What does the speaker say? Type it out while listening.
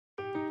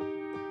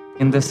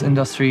In this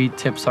industry,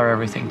 tips are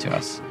everything to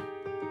us.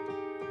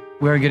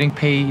 We're getting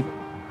paid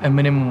a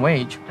minimum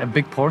wage. A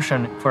big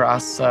portion for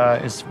us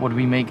is what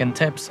we make in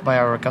tips by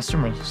our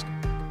customers.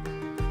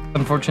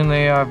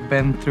 Unfortunately, I've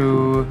been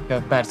through a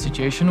bad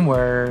situation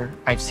where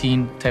I've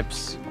seen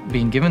tips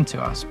being given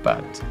to us,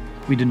 but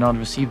we did not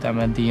receive them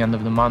at the end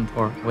of the month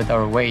or with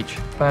our wage.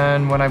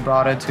 And when I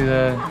brought it to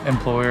the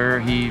employer,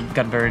 he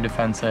got very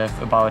defensive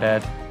about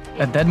it.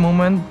 At that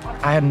moment,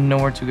 I had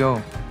nowhere to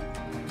go.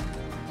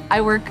 I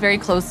work very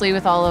closely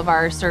with all of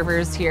our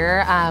servers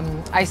here.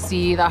 I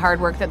see the hard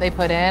work that they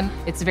put in.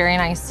 It's very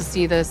nice to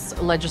see this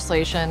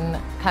legislation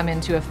come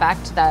into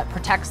effect that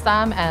protects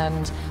them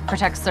and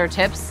protects their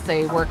tips.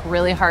 They work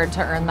really hard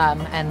to earn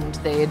them and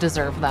they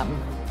deserve them.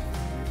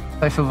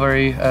 I feel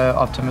very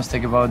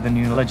optimistic about the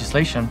new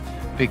legislation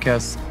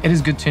because it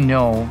is good to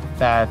know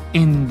that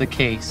in the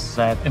case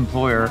that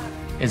employer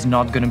is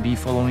not going to be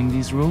following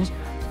these rules,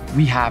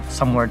 we have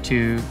somewhere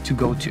to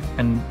go to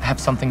and have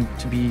something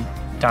to be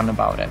done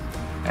about it.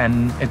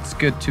 And it's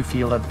good to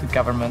feel that the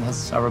government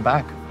has our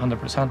back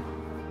 100%.